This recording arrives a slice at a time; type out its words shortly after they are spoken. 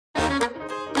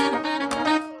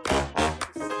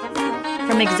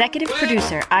From executive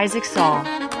producer Isaac Saul,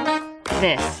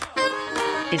 this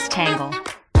is Tangle.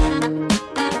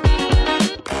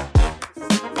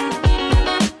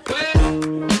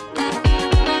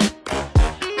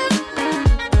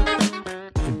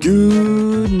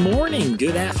 Good morning,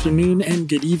 good afternoon, and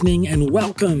good evening, and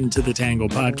welcome to the Tangle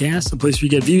Podcast, the place where you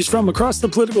get views from across the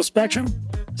political spectrum,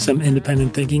 some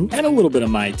independent thinking, and a little bit of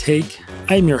my take.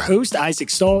 I am your host, Isaac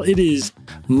Saul. It is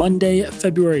Monday,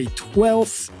 February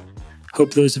 12th.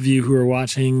 Hope those of you who are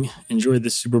watching enjoyed the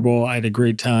Super Bowl. I had a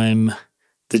great time.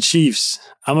 The Chiefs,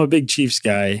 I'm a big Chiefs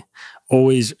guy,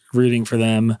 always rooting for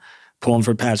them, pulling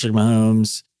for Patrick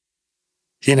Mahomes.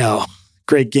 You know,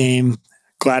 great game.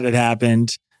 Glad it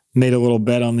happened. Made a little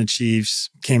bet on the Chiefs,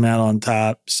 came out on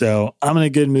top. So I'm in a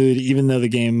good mood, even though the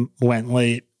game went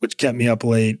late, which kept me up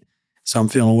late. So I'm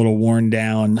feeling a little worn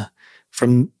down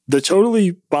from the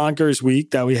totally bonkers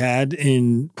week that we had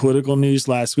in political news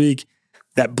last week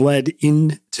that bled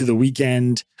into the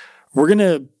weekend. We're going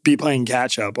to be playing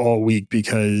catch up all week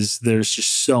because there's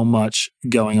just so much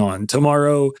going on.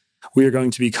 Tomorrow, we are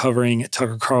going to be covering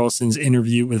Tucker Carlson's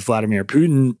interview with Vladimir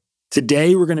Putin.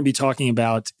 Today, we're going to be talking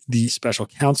about the special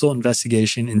counsel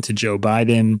investigation into Joe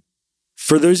Biden.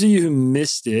 For those of you who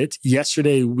missed it,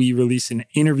 yesterday we released an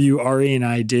interview Ari and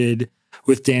I did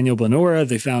with Daniel Blanora,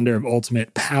 the founder of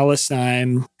Ultimate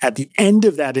Palestine. At the end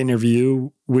of that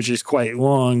interview, which is quite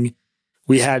long,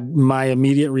 we had my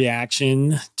immediate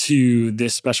reaction to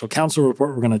this special counsel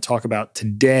report we're going to talk about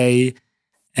today.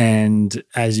 And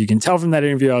as you can tell from that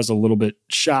interview, I was a little bit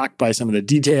shocked by some of the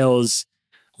details.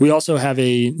 We also have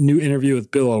a new interview with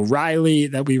Bill O'Reilly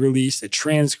that we released a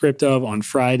transcript of on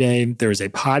Friday. There's a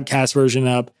podcast version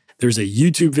up. There's a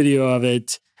YouTube video of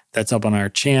it that's up on our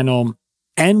channel.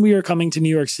 And we are coming to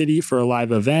New York City for a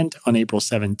live event on April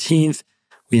 17th.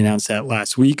 We announced that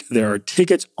last week. There are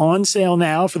tickets on sale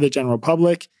now for the general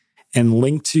public and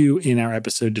linked to in our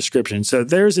episode description. So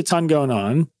there's a ton going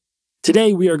on.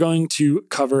 Today, we are going to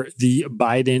cover the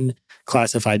Biden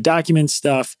classified document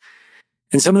stuff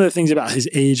and some of the things about his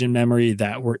age and memory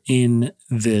that were in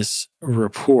this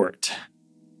report.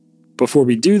 Before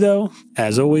we do, though,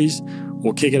 as always,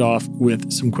 we'll kick it off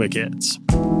with some quick hits.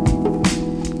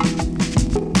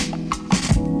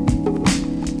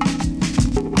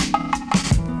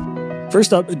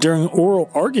 First up, during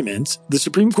oral arguments, the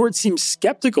Supreme Court seems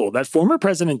skeptical that former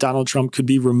President Donald Trump could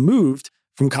be removed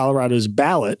from Colorado's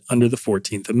ballot under the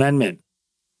 14th Amendment.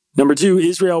 Number two,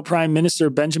 Israel Prime Minister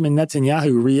Benjamin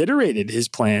Netanyahu reiterated his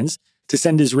plans to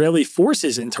send Israeli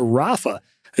forces into Rafah,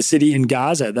 a city in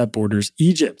Gaza that borders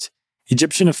Egypt.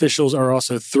 Egyptian officials are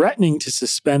also threatening to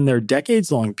suspend their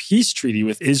decades-long peace treaty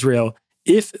with Israel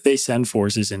if they send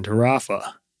forces into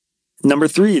Rafah. Number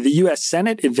three, the U.S.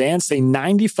 Senate advanced a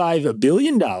 $95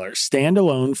 billion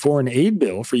standalone foreign aid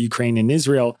bill for Ukraine and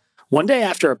Israel one day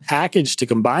after a package to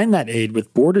combine that aid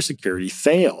with border security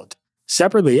failed.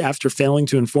 Separately, after failing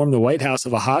to inform the White House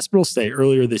of a hospital stay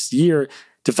earlier this year,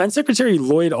 Defense Secretary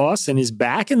Lloyd Austin is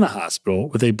back in the hospital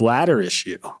with a bladder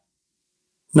issue.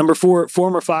 Number four,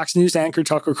 former Fox News anchor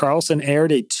Tucker Carlson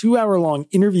aired a 2-hour-long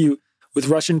interview with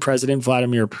Russian President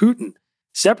Vladimir Putin.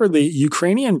 Separately,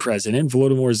 Ukrainian President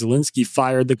Volodymyr Zelensky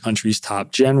fired the country's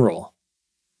top general.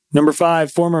 Number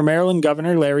five, former Maryland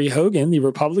Governor Larry Hogan, the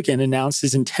Republican, announced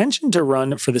his intention to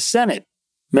run for the Senate.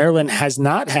 Maryland has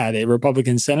not had a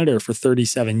Republican senator for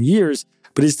 37 years,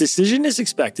 but his decision is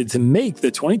expected to make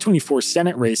the 2024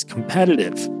 Senate race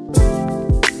competitive.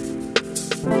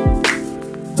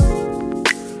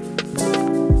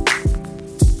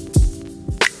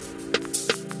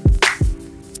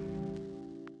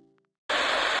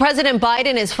 President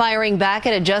Biden is firing back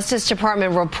at a Justice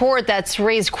Department report that's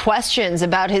raised questions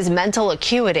about his mental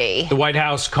acuity. The White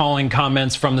House calling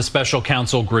comments from the special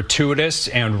counsel gratuitous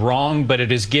and wrong, but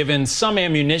it has given some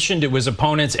ammunition to his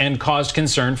opponents and caused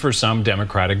concern for some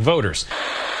Democratic voters.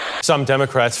 Some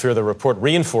Democrats fear the report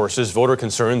reinforces voter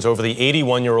concerns over the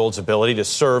 81-year-old's ability to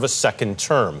serve a second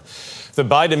term. The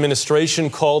Biden administration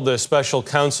called the special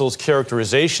counsel's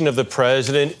characterization of the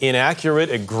president inaccurate,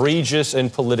 egregious,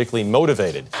 and politically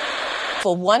motivated.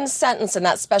 One sentence in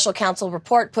that special counsel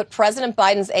report put President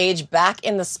Biden's age back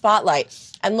in the spotlight.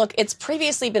 And look, it's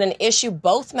previously been an issue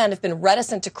both men have been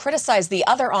reticent to criticize the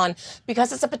other on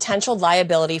because it's a potential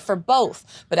liability for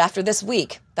both. But after this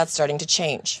week, that's starting to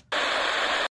change.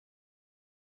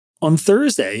 On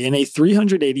Thursday, in a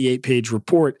 388-page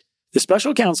report, the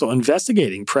special counsel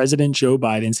investigating President Joe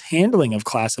Biden's handling of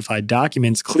classified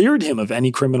documents cleared him of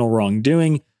any criminal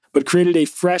wrongdoing, but created a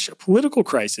fresh political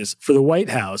crisis for the White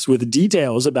House with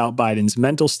details about Biden's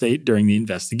mental state during the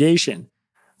investigation.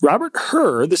 Robert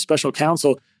Hur, the special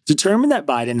counsel, determined that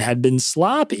Biden had been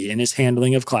sloppy in his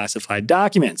handling of classified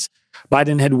documents.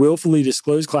 Biden had willfully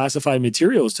disclosed classified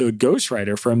materials to a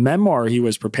ghostwriter for a memoir he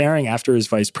was preparing after his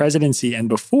vice presidency and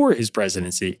before his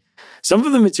presidency. Some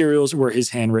of the materials were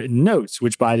his handwritten notes,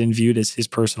 which Biden viewed as his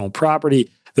personal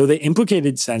property, though they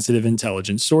implicated sensitive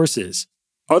intelligence sources.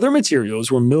 Other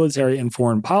materials were military and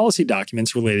foreign policy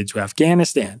documents related to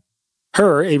Afghanistan.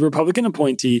 Hur, a Republican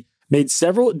appointee, made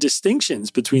several distinctions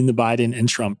between the Biden and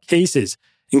Trump cases,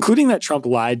 including that Trump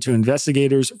lied to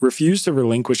investigators, refused to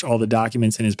relinquish all the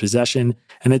documents in his possession,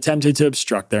 and attempted to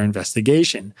obstruct their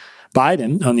investigation.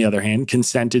 Biden, on the other hand,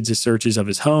 consented to searches of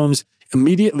his homes,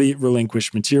 immediately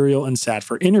relinquished material, and sat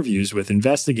for interviews with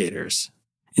investigators.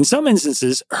 In some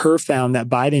instances, Hur found that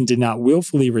Biden did not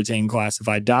willfully retain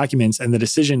classified documents, and the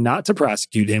decision not to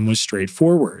prosecute him was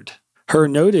straightforward. Hur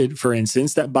noted, for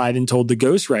instance, that Biden told the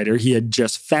ghostwriter he had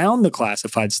just found the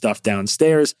classified stuff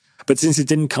downstairs, but since it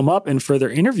didn't come up in further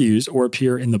interviews or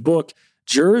appear in the book,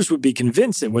 jurors would be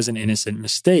convinced it was an innocent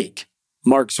mistake.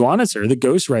 Mark Zwanitzer, the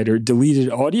ghostwriter, deleted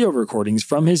audio recordings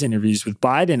from his interviews with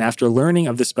Biden after learning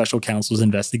of the special counsel's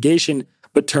investigation,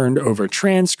 but turned over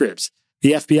transcripts.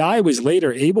 The FBI was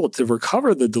later able to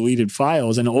recover the deleted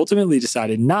files and ultimately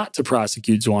decided not to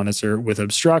prosecute Zwanitzer with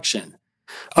obstruction.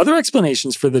 Other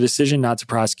explanations for the decision not to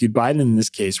prosecute Biden in this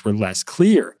case were less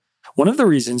clear. One of the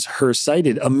reasons Hur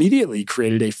cited immediately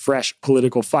created a fresh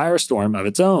political firestorm of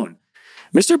its own.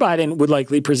 Mr. Biden would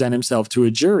likely present himself to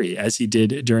a jury, as he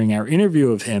did during our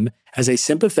interview of him, as a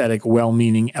sympathetic,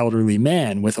 well-meaning elderly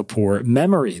man with a poor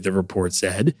memory, the report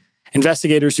said.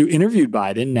 Investigators who interviewed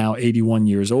Biden, now 81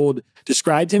 years old,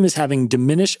 described him as having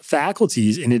diminished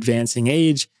faculties in advancing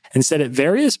age and said at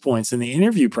various points in the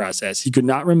interview process he could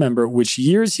not remember which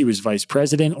years he was vice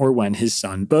president or when his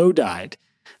son Beau died.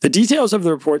 The details of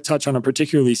the report touch on a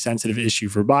particularly sensitive issue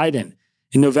for Biden.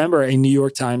 In November, a New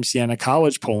York Times Siena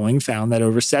College polling found that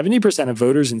over 70% of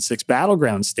voters in 6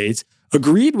 battleground states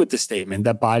agreed with the statement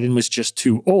that Biden was just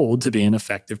too old to be an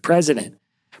effective president.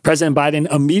 President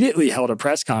Biden immediately held a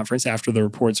press conference after the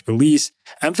report's release,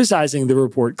 emphasizing the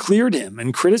report cleared him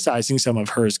and criticizing some of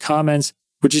Hur's comments,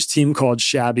 which his team called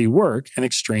shabby work and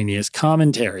extraneous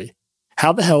commentary.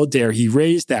 How the hell dare he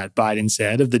raise that, Biden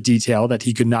said, of the detail that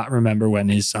he could not remember when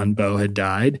his son Beau had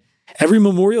died. Every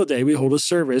Memorial Day, we hold a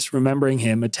service remembering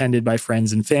him, attended by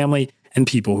friends and family and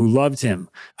people who loved him.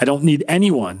 I don't need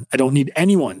anyone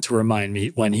to remind me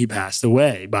when he passed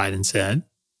away, Biden said.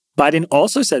 Biden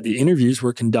also said the interviews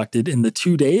were conducted in the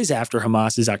 2 days after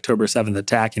Hamas's October 7th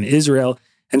attack in Israel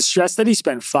and stressed that he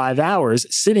spent 5 hours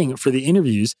sitting for the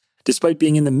interviews despite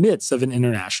being in the midst of an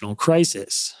international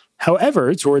crisis.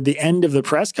 However, toward the end of the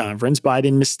press conference,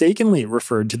 Biden mistakenly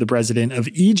referred to the president of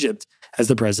Egypt as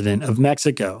the president of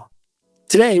Mexico.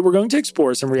 Today, we're going to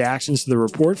explore some reactions to the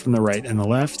report from the right and the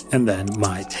left, and then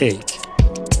my take.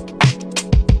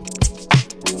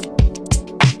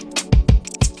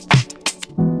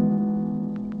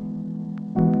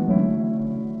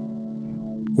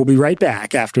 We'll be right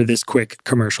back after this quick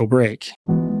commercial break.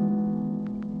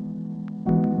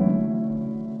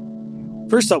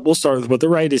 First up, we'll start with what the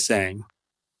right is saying.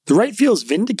 The right feels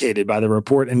vindicated by the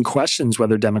report and questions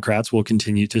whether Democrats will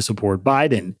continue to support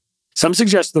Biden. Some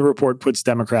suggest the report puts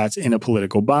Democrats in a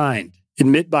political bind,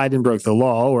 admit Biden broke the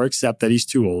law, or accept that he's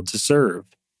too old to serve.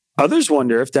 Others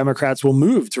wonder if Democrats will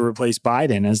move to replace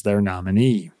Biden as their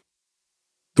nominee.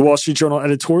 The Wall Street Journal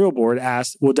editorial board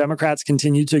asked, will Democrats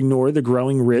continue to ignore the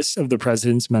growing risks of the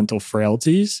president's mental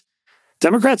frailties?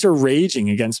 Democrats are raging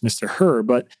against Mr. Hur,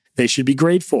 but they should be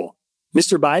grateful.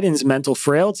 Mr. Biden's mental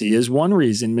frailty is one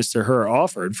reason Mr. Hur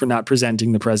offered for not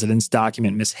presenting the president's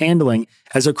document mishandling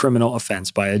as a criminal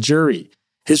offense by a jury.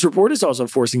 His report is also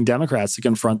forcing Democrats to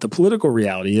confront the political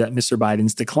reality that Mr.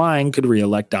 Biden's decline could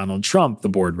re-elect Donald Trump, the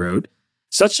board wrote.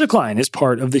 Such decline is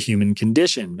part of the human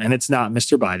condition, and it's not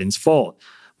Mr. Biden's fault.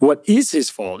 What is his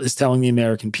fault is telling the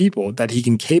American people that he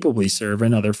can capably serve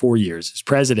another 4 years as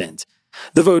president.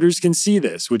 The voters can see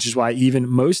this, which is why even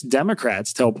most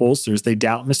Democrats tell pollsters they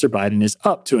doubt Mr. Biden is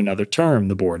up to another term,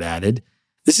 the board added.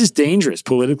 This is dangerous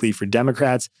politically for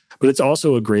Democrats, but it's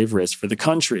also a grave risk for the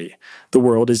country. The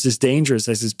world is as dangerous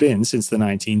as it's been since the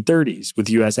 1930s, with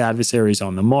U.S. adversaries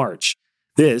on the march.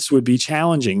 This would be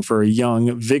challenging for a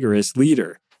young, vigorous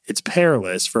leader. It's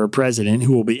perilous for a president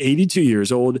who will be 82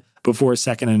 years old before a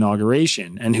second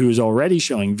inauguration and who is already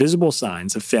showing visible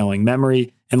signs of failing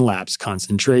memory and lapsed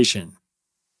concentration.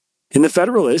 In The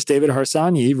Federalist, David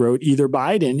Harsanyi wrote, either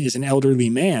Biden is an elderly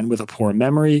man with a poor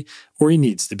memory or he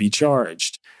needs to be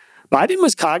charged. Biden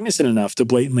was cognizant enough to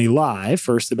blatantly lie,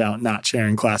 first about not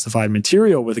sharing classified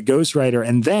material with a ghostwriter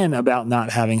and then about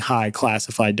not having high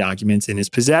classified documents in his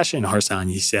possession,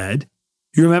 Harsanyi said.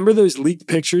 You remember those leaked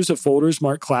pictures of folders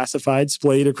marked classified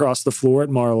splayed across the floor at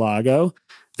Mar-a-Lago?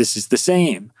 This is the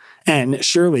same. And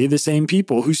surely the same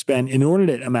people who spend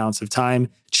inordinate amounts of time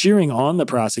cheering on the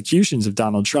prosecutions of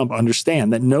Donald Trump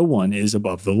understand that no one is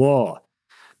above the law.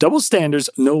 Double standards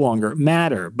no longer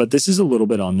matter, but this is a little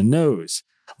bit on the nose.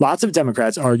 Lots of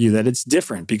Democrats argue that it's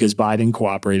different because Biden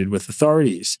cooperated with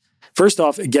authorities. First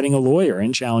off, getting a lawyer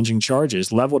and challenging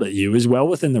charges leveled at you is well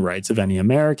within the rights of any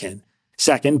American.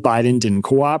 Second, Biden didn't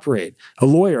cooperate. A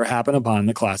lawyer happened upon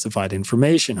the classified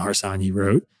information, Harsanyi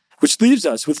wrote, which leaves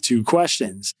us with two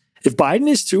questions. If Biden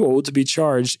is too old to be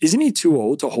charged, isn't he too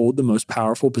old to hold the most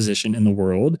powerful position in the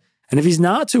world? And if he's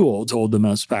not too old to hold the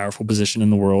most powerful position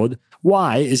in the world,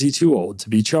 why is he too old to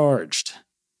be charged?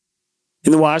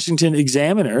 In the Washington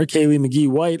Examiner, Kaylee McGee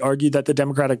White argued that the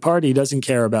Democratic Party doesn't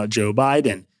care about Joe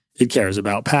Biden. It cares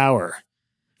about power.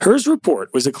 Hers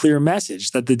report was a clear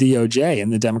message that the DOJ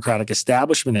and the Democratic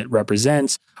establishment it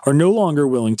represents are no longer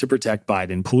willing to protect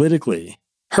Biden politically.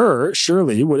 Her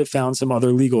surely would have found some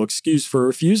other legal excuse for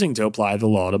refusing to apply the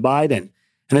law to Biden.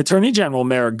 And Attorney General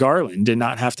Merrick Garland did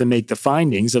not have to make the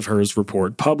findings of Hers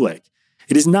report public.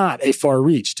 It is not a far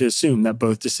reach to assume that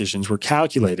both decisions were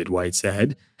calculated, White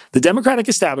said. The Democratic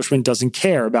establishment doesn't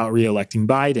care about re-electing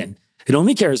Biden. It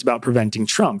only cares about preventing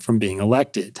Trump from being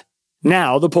elected.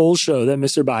 Now, the polls show that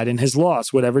Mr. Biden has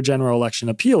lost whatever general election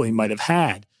appeal he might have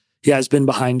had. He has been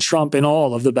behind Trump in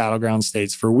all of the battleground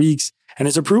states for weeks, and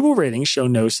his approval ratings show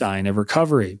no sign of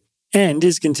recovery. And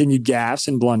his continued gaffes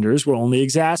and blunders will only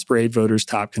exasperate voters'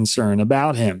 top concern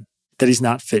about him, that he's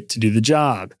not fit to do the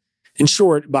job. In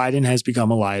short, Biden has become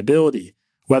a liability.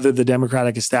 Whether the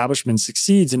Democratic establishment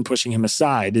succeeds in pushing him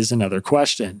aside is another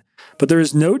question. But there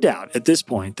is no doubt at this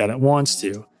point that it wants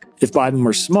to. If Biden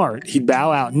were smart, he'd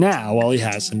bow out now while he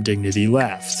has some dignity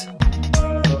left.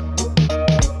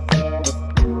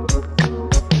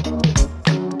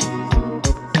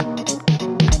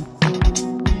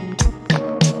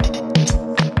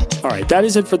 All right, that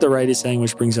is it for what the right is saying,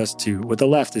 which brings us to what the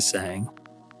left is saying.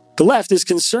 The left is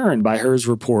concerned by Hers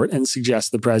report and suggests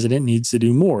the president needs to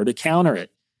do more to counter it.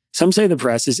 Some say the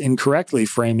press is incorrectly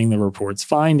framing the report's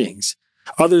findings.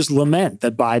 Others lament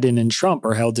that Biden and Trump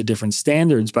are held to different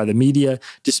standards by the media,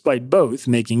 despite both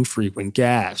making frequent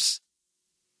gaffes.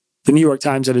 The New York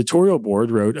Times editorial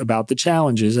board wrote about the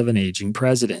challenges of an aging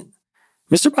president.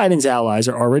 Mr. Biden's allies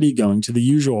are already going to the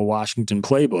usual Washington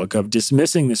playbook of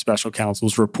dismissing the special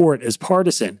counsel's report as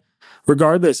partisan.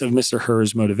 Regardless of Mr.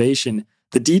 Hers' motivation,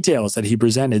 the details that he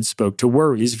presented spoke to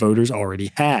worries voters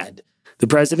already had. The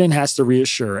president has to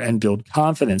reassure and build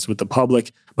confidence with the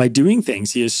public by doing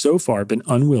things he has so far been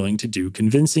unwilling to do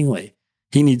convincingly.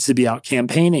 He needs to be out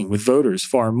campaigning with voters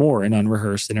far more in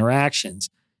unrehearsed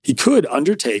interactions. He could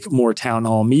undertake more town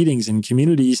hall meetings in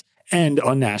communities and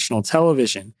on national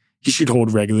television. He should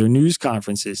hold regular news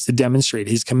conferences to demonstrate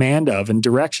his command of and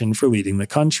direction for leading the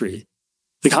country.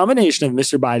 The combination of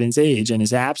Mr. Biden's age and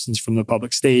his absence from the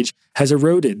public stage has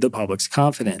eroded the public's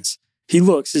confidence. He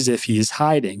looks as if he is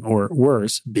hiding, or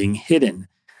worse, being hidden.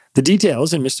 The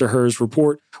details in Mr. Hers'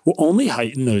 report will only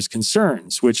heighten those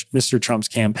concerns, which Mr. Trump's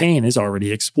campaign is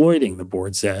already exploiting, the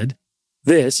board said.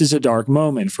 This is a dark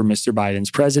moment for Mr.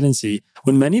 Biden's presidency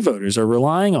when many voters are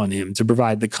relying on him to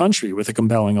provide the country with a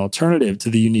compelling alternative to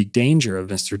the unique danger of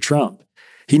Mr. Trump.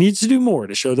 He needs to do more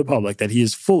to show the public that he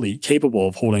is fully capable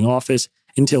of holding office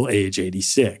until age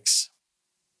 86.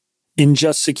 In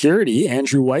Just Security,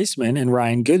 Andrew Weissman and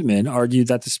Ryan Goodman argued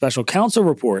that the special counsel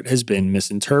report has been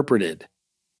misinterpreted.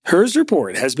 Hers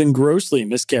report has been grossly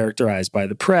mischaracterized by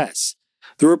the press.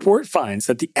 The report finds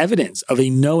that the evidence of a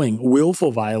knowing,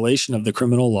 willful violation of the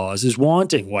criminal laws is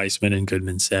wanting, Weissman and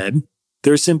Goodman said.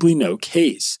 There is simply no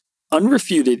case.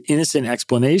 Unrefuted innocent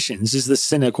explanations is the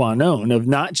sine qua non of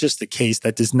not just the case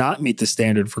that does not meet the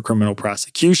standard for criminal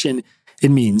prosecution,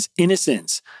 it means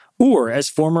innocence. Or, as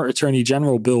former Attorney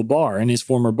General Bill Barr and his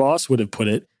former boss would have put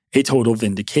it, a total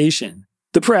vindication.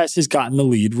 The press has gotten the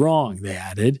lead wrong, they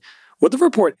added. What the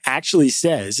report actually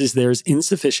says is there's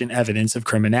insufficient evidence of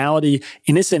criminality,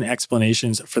 innocent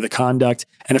explanations for the conduct,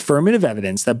 and affirmative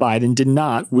evidence that Biden did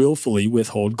not willfully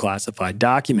withhold classified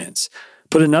documents.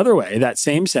 Put another way, that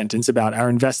same sentence about our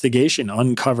investigation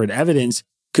uncovered evidence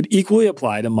could equally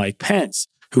apply to Mike Pence,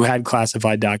 who had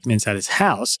classified documents at his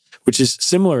house, which is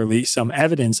similarly some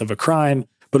evidence of a crime,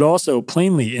 but also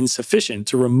plainly insufficient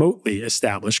to remotely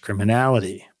establish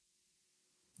criminality.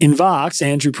 In Vox,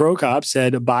 Andrew Prokop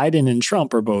said Biden and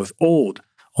Trump are both old.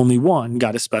 Only one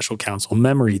got a special counsel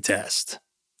memory test.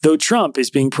 Though Trump is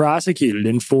being prosecuted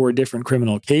in 4 different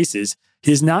criminal cases,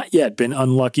 he has not yet been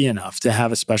unlucky enough to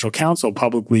have a special counsel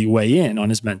publicly weigh in on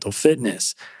his mental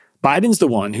fitness. Biden's the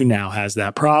one who now has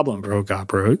that problem,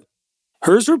 Prokop wrote.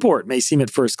 Her's report may seem at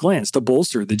first glance to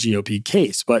bolster the GOP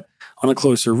case, but on a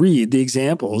closer read, the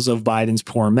examples of Biden's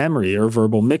poor memory or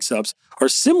verbal mix-ups are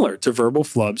similar to verbal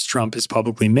flubs Trump has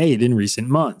publicly made in recent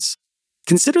months.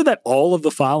 Consider that all of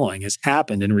the following has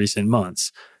happened in recent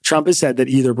months. Trump has said that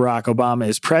either Barack Obama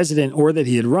is president or that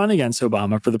he had run against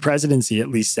Obama for the presidency at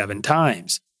least 7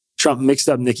 times. Trump mixed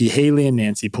up Nikki Haley and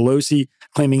Nancy Pelosi,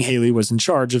 claiming Haley was in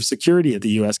charge of security at the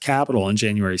U.S. Capitol on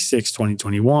January 6,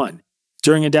 2021.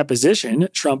 During a deposition,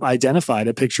 Trump identified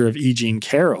a picture of E. Jean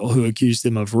Carroll, who accused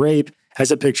him of rape,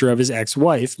 as a picture of his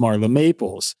ex-wife, Marla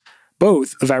Maples.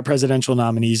 Both of our presidential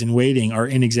nominees in waiting are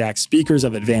inexact speakers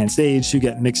of advanced age who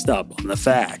get mixed up on the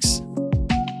facts.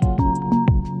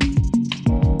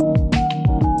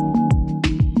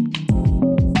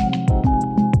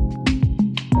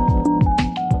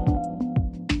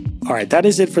 All right, that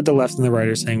is it for the left and the right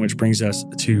are saying, which brings us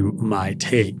to my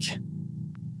take.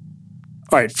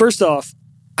 All right, first off,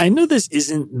 I know this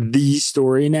isn't the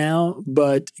story now,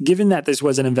 but given that this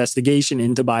was an investigation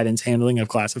into Biden's handling of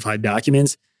classified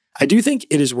documents, I do think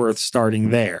it is worth starting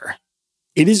there.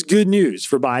 It is good news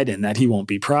for Biden that he won't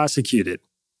be prosecuted.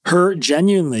 Her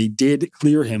genuinely did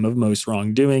clear him of most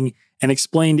wrongdoing and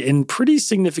explained in pretty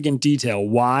significant detail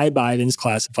why Biden's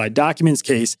classified documents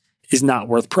case is not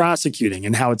worth prosecuting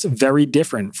and how it's very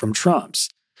different from Trump's.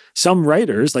 Some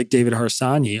writers, like David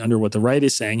Harsanyi, under What the Right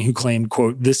is Saying, who claimed,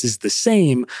 quote, this is the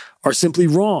same, are simply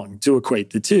wrong to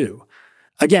equate the two.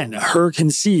 Again, Her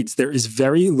concedes there is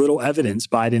very little evidence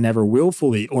Biden ever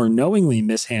willfully or knowingly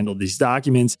mishandled these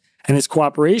documents, and his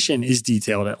cooperation is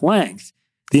detailed at length.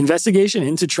 The investigation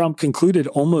into Trump concluded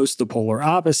almost the polar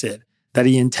opposite, that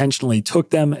he intentionally took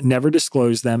them, never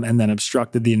disclosed them, and then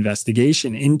obstructed the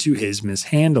investigation into his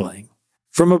mishandling.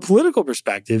 From a political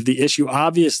perspective, the issue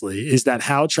obviously is that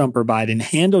how Trump or Biden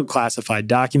handled classified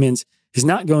documents is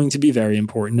not going to be very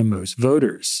important to most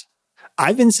voters.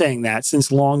 I've been saying that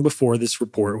since long before this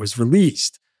report was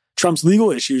released. Trump's legal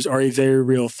issues are a very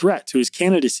real threat to his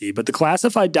candidacy, but the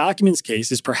classified documents case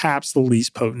is perhaps the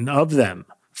least potent of them.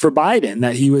 For Biden,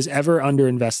 that he was ever under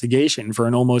investigation for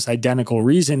an almost identical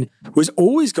reason was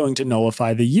always going to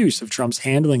nullify the use of Trump's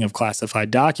handling of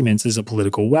classified documents as a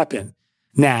political weapon.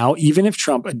 Now, even if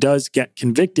Trump does get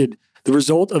convicted, the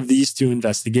result of these two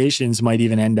investigations might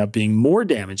even end up being more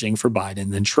damaging for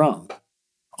Biden than Trump.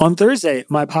 On Thursday,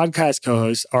 my podcast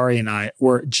co-host Ari and I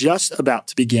were just about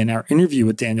to begin our interview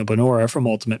with Daniel Benora from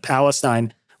Ultimate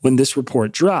Palestine when this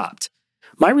report dropped.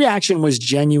 My reaction was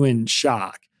genuine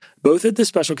shock, both at the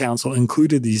special counsel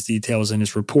included these details in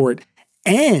his report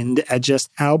and at just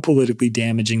how politically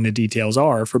damaging the details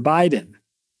are for Biden.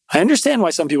 I understand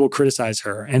why some people criticize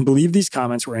her and believe these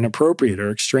comments were inappropriate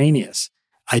or extraneous.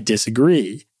 I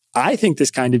disagree. I think this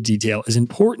kind of detail is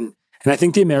important, and I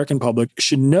think the American public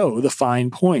should know the fine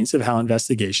points of how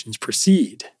investigations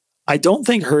proceed. I don't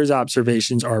think Her's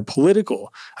observations are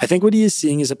political. I think what he is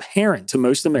seeing is apparent to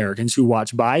most Americans who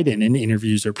watch Biden in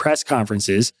interviews or press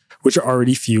conferences, which are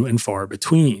already few and far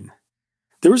between.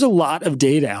 There was a lot of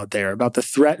data out there about the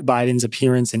threat Biden's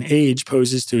appearance and age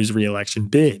poses to his re-election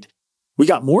bid. We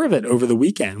got more of it over the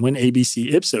weekend when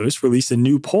ABC Ipsos released a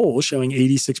new poll showing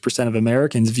 86% of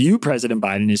Americans view President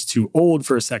Biden as too old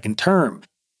for a second term.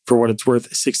 For what it's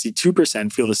worth,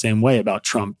 62% feel the same way about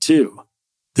Trump, too.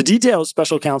 The details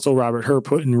special counsel Robert Hur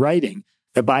put in writing,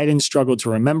 that Biden struggled to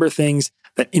remember things,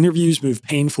 that interviews moved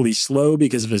painfully slow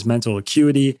because of his mental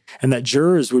acuity, and that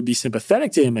jurors would be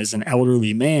sympathetic to him as an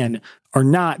elderly man, are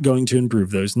not going to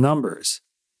improve those numbers.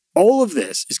 All of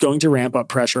this is going to ramp up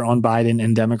pressure on Biden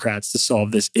and Democrats to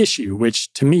solve this issue,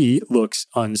 which to me looks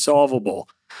unsolvable.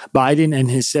 Biden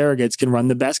and his surrogates can run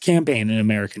the best campaign in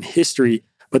American history,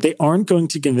 but they aren't going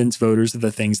to convince voters of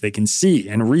the things they can see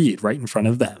and read right in front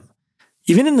of them.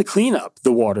 Even in the cleanup,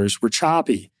 the waters were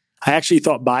choppy. I actually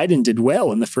thought Biden did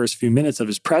well in the first few minutes of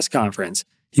his press conference.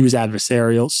 He was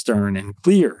adversarial, stern, and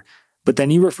clear. But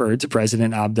then he referred to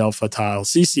President Abdel Fattah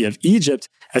el-Sisi of Egypt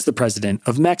as the president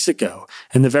of Mexico,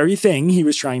 and the very thing he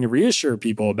was trying to reassure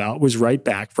people about was right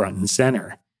back front and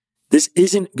center. This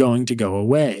isn't going to go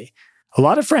away. A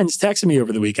lot of friends texted me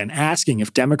over the weekend asking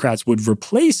if Democrats would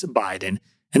replace Biden,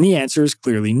 and the answer is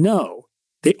clearly no.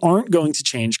 They aren't going to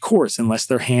change course unless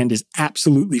their hand is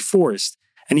absolutely forced,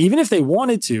 and even if they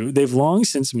wanted to, they've long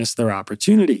since missed their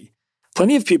opportunity.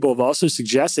 Plenty of people have also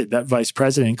suggested that Vice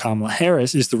President Kamala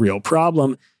Harris is the real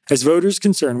problem, as voters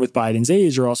concerned with Biden's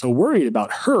age are also worried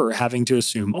about her having to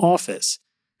assume office.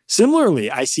 Similarly,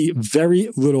 I see very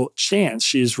little chance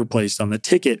she is replaced on the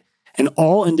ticket, and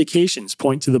all indications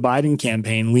point to the Biden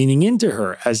campaign leaning into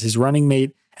her as his running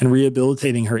mate and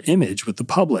rehabilitating her image with the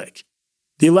public.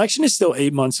 The election is still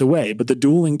 8 months away, but the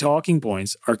dueling talking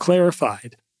points are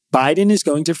clarified. Biden is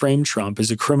going to frame Trump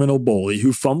as a criminal bully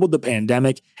who fumbled the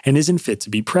pandemic and isn't fit to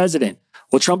be president,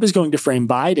 while Trump is going to frame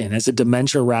Biden as a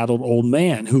dementia-rattled old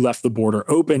man who left the border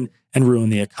open and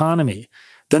ruined the economy.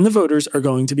 Then the voters are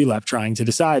going to be left trying to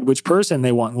decide which person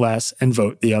they want less and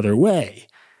vote the other way.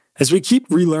 As we keep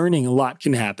relearning, a lot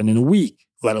can happen in a week,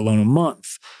 let alone a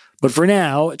month. But for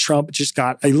now, Trump just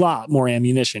got a lot more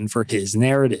ammunition for his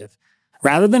narrative.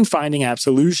 Rather than finding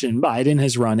absolution, Biden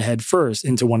has run headfirst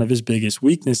into one of his biggest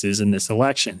weaknesses in this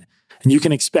election. And you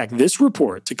can expect this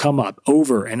report to come up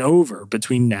over and over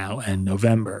between now and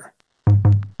November.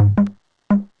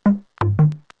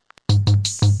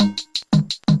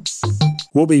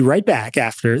 We'll be right back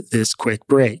after this quick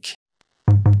break.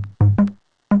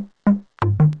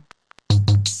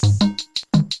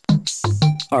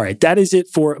 All right, that is it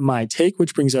for my take,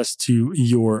 which brings us to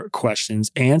your questions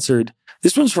answered.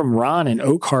 This one's from Ron in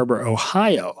Oak Harbor,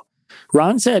 Ohio.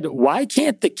 Ron said, why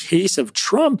can't the case of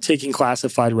Trump taking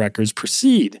classified records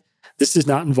proceed? This does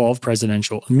not involve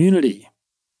presidential immunity.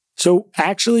 So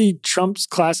actually, Trump's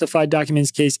classified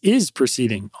documents case is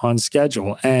proceeding on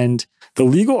schedule, and the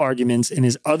legal arguments in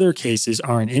his other cases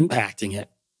aren't impacting it.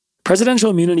 Presidential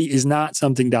immunity is not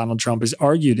something Donald Trump has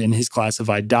argued in his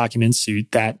classified documents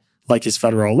suit that, like his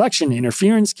federal election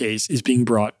interference case, is being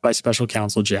brought by special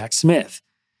counsel Jack Smith.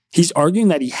 He's arguing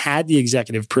that he had the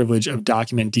executive privilege of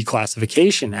document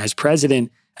declassification as president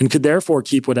and could therefore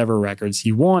keep whatever records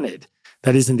he wanted.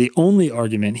 That isn't the only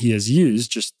argument he has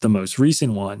used, just the most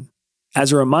recent one.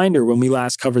 As a reminder, when we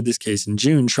last covered this case in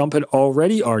June, Trump had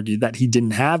already argued that he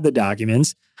didn't have the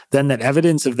documents, then that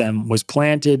evidence of them was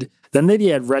planted, then that he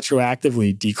had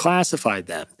retroactively declassified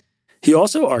them. He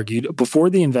also argued, before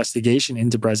the investigation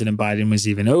into President Biden was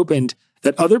even opened,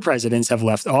 that other presidents have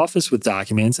left office with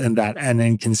documents and that an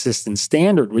inconsistent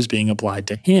standard was being applied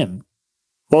to him.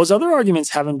 While his other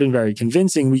arguments haven't been very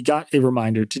convincing, we got a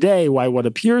reminder today why what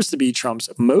appears to be Trump's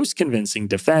most convincing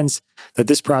defense, that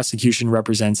this prosecution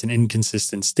represents an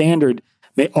inconsistent standard,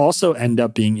 may also end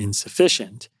up being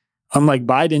insufficient. Unlike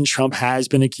Biden, Trump has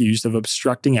been accused of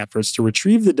obstructing efforts to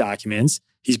retrieve the documents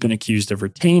he's been accused of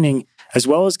retaining, as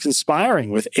well as conspiring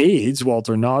with aides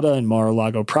Walter Nauta and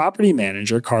Mar-a-Lago property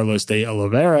manager Carlos de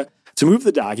Oliveira to move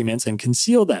the documents and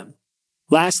conceal them.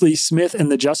 Lastly, Smith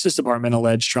and the Justice Department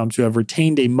allege Trump to have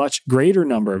retained a much greater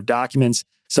number of documents,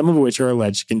 some of which are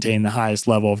alleged to contain the highest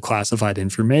level of classified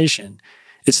information.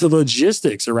 It's the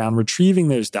logistics around retrieving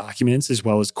those documents, as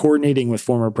well as coordinating with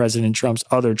former President Trump's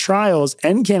other trials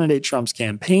and candidate Trump's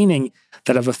campaigning,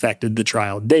 that have affected the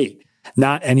trial date,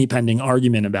 not any pending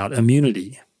argument about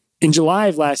immunity. In July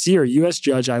of last year, U.S.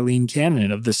 Judge Eileen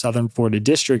Cannon of the Southern Florida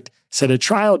District set a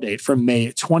trial date for May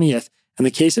 20th, and the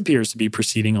case appears to be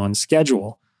proceeding on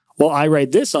schedule. While I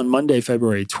write this on Monday,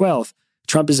 February 12th,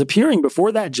 Trump is appearing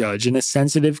before that judge in a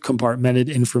sensitive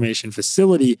compartmented information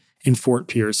facility in Fort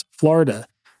Pierce, Florida.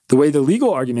 The way the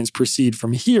legal arguments proceed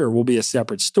from here will be a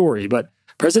separate story, but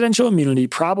presidential immunity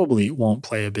probably won't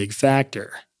play a big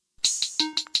factor.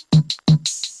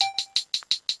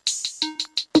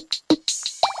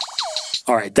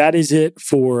 All right, that is it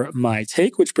for my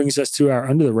take, which brings us to our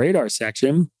Under the Radar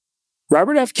section.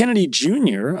 Robert F. Kennedy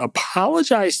Jr.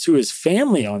 apologized to his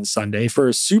family on Sunday for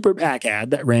a super PAC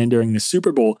ad that ran during the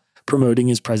Super Bowl promoting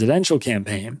his presidential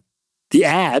campaign. The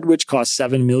ad, which cost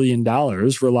 $7 million,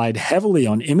 relied heavily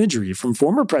on imagery from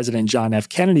former President John F.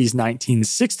 Kennedy's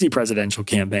 1960 presidential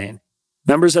campaign.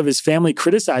 Members of his family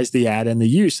criticized the ad and the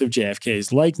use of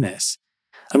JFK's likeness.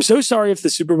 "I'm so sorry if the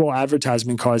Super Bowl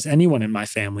advertisement caused anyone in my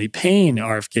family pain,"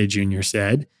 RFK Jr.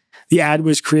 said. "The ad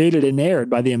was created and aired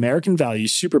by the American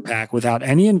Values Super PAC without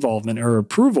any involvement or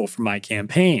approval from my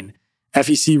campaign.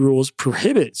 FEC rules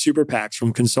prohibit Super PACs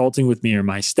from consulting with me or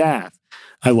my staff.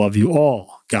 I love you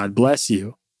all. God bless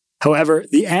you." However,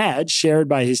 the ad, shared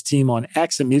by his team on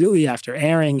X immediately after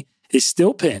airing, is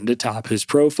still pinned atop his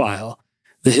profile.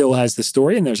 The Hill has the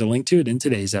story, and there's a link to it in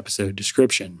today's episode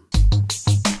description.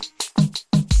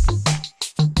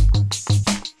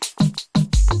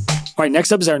 All right,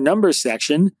 next up is our numbers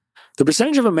section. The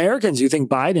percentage of Americans who think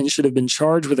Biden should have been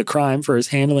charged with a crime for his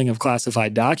handling of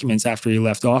classified documents after he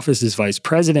left office as vice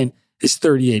president is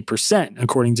 38%,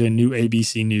 according to a new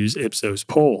ABC News Ipsos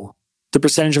poll. The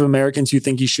percentage of Americans who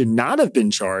think he should not have been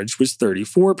charged was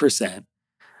 34%.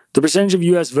 The percentage of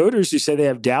U.S. voters who say they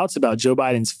have doubts about Joe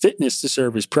Biden's fitness to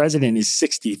serve as president is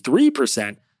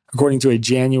 63%, according to a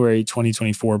January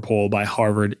 2024 poll by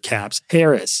Harvard Capps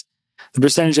Harris. The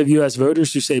percentage of U.S.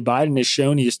 voters who say Biden has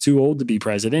shown he is too old to be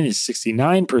president is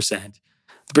 69%.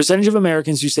 The percentage of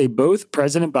Americans who say both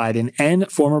President Biden and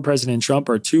former President Trump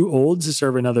are too old to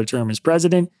serve another term as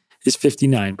president is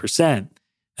 59%.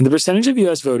 And the percentage of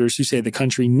U.S. voters who say the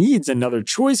country needs another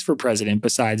choice for president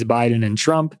besides Biden and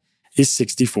Trump is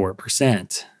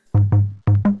 64%.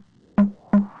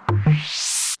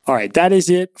 All right, that is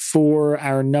it for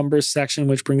our numbers section,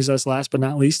 which brings us last but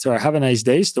not least to our Have a Nice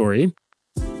Day story.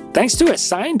 Thanks to a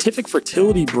scientific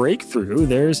fertility breakthrough,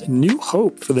 there's new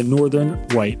hope for the northern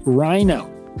white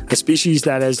rhino, a species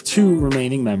that has 2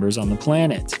 remaining members on the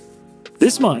planet.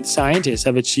 This month, scientists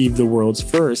have achieved the world's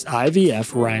first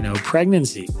IVF rhino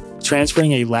pregnancy,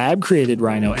 transferring a lab-created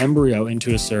rhino embryo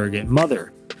into a surrogate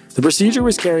mother. The procedure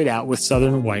was carried out with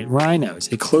southern white rhinos,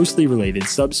 a closely related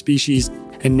subspecies,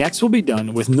 and next will be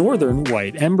done with northern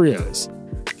white embryos.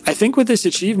 I think with this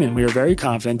achievement, we are very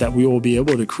confident that we will be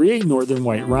able to create northern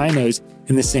white rhinos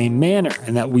in the same manner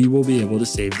and that we will be able to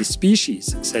save the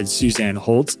species, said Suzanne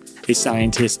Holtz, a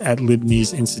scientist at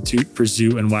Leibniz Institute for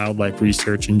Zoo and Wildlife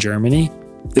Research in Germany.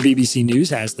 The BBC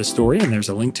News has the story, and there's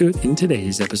a link to it in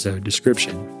today's episode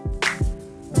description.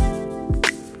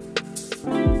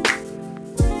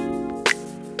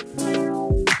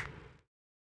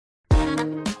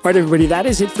 All right, everybody, that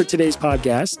is it for today's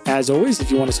podcast. As always,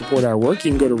 if you want to support our work, you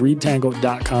can go to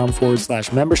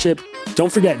readtangle.com/membership.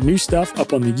 Don't forget, new stuff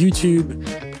up on the YouTube.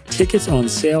 Tickets on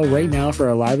sale right now for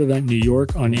our live event in New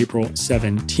York on April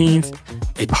 17th.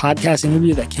 A podcast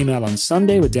interview that came out on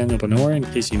Sunday with Daniel Benora, in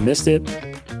case you missed it.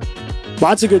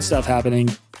 Lots of good stuff happening.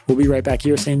 We'll be right back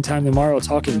here same time tomorrow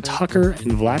talking Tucker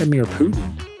and Vladimir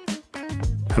Putin.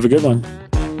 Have a good one.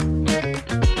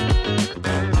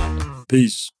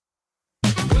 Peace.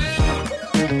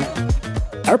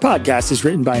 Our podcast is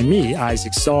written by me,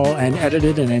 Isaac Saul, and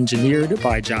edited and engineered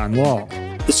by John Wall.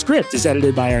 The script is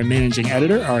edited by our managing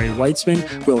editor, Ari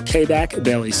Weitzman, Will Kabak,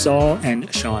 Bailey Saul,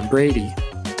 and Sean Brady.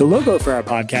 The logo for our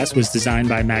podcast was designed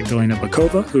by Magdalena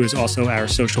Bakova, who is also our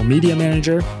social media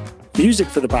manager. Music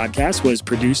for the podcast was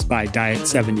produced by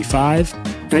Diet75.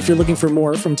 And if you're looking for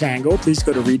more from Tangle, please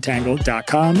go to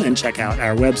readtangle.com and check out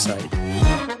our website.